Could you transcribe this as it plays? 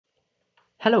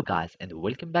Hello guys and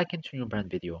welcome back into a new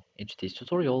brand video. In today's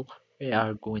tutorial, we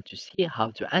are going to see how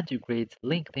to integrate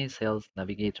LinkedIn Sales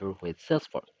Navigator with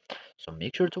Salesforce. So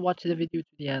make sure to watch the video to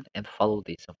the end and follow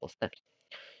these simple steps.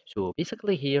 So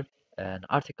basically here, an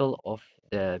article of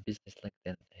the Business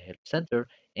LinkedIn Help Center,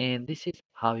 and this is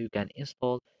how you can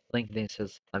install LinkedIn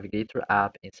Sales Navigator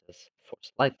app in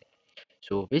Salesforce Lite.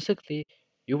 So basically,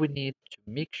 you will need to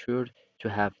make sure to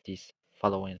have these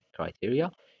following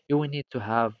criteria. You will need to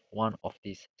have one of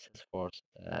these Salesforce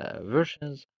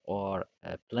versions or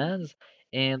plans,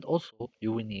 and also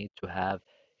you will need to have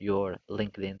your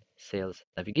LinkedIn Sales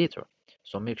Navigator.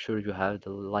 So make sure you have the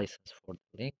license for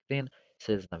LinkedIn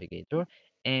Sales Navigator,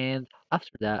 and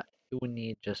after that, you will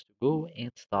need just to go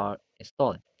and start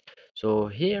installing. So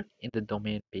here in the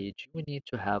domain page, you need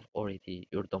to have already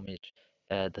your domain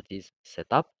that is set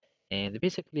up. And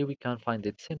basically, we can find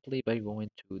it simply by going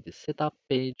to the setup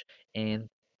page and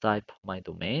type my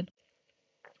domain.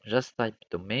 Just type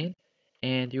domain,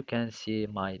 and you can see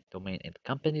my domain and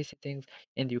company settings,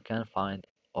 and you can find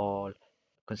all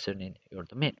concerning your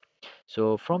domain.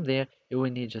 So from there, you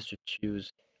will need just to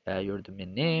choose your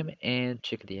domain name and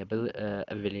check the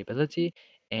availability.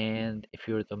 And if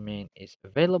your domain is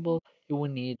available, you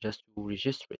will need just to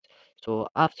register it. So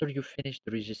after you finish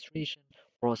the registration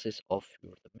process of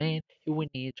your domain, you will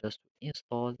need just to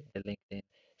install the LinkedIn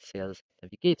Sales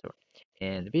Navigator.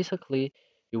 And basically,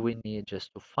 you will need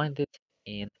just to find it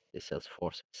in the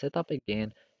Salesforce setup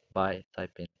again by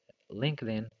typing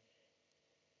LinkedIn,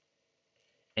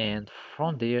 and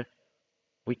from there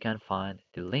we can find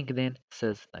the LinkedIn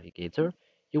Sales Navigator.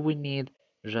 You will need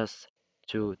just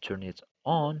to turn it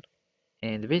on,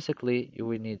 and basically you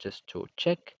will need just to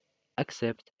check,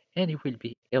 accept, and you will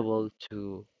be able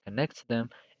to connect them,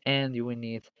 and you will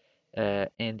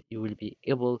be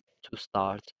able to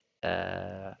start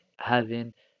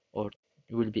having, or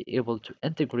you will be able to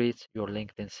integrate your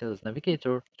LinkedIn Sales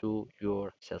Navigator to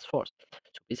your Salesforce.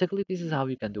 So basically this is how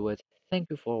you can do it. Thank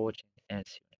you for watching and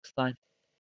see you next time.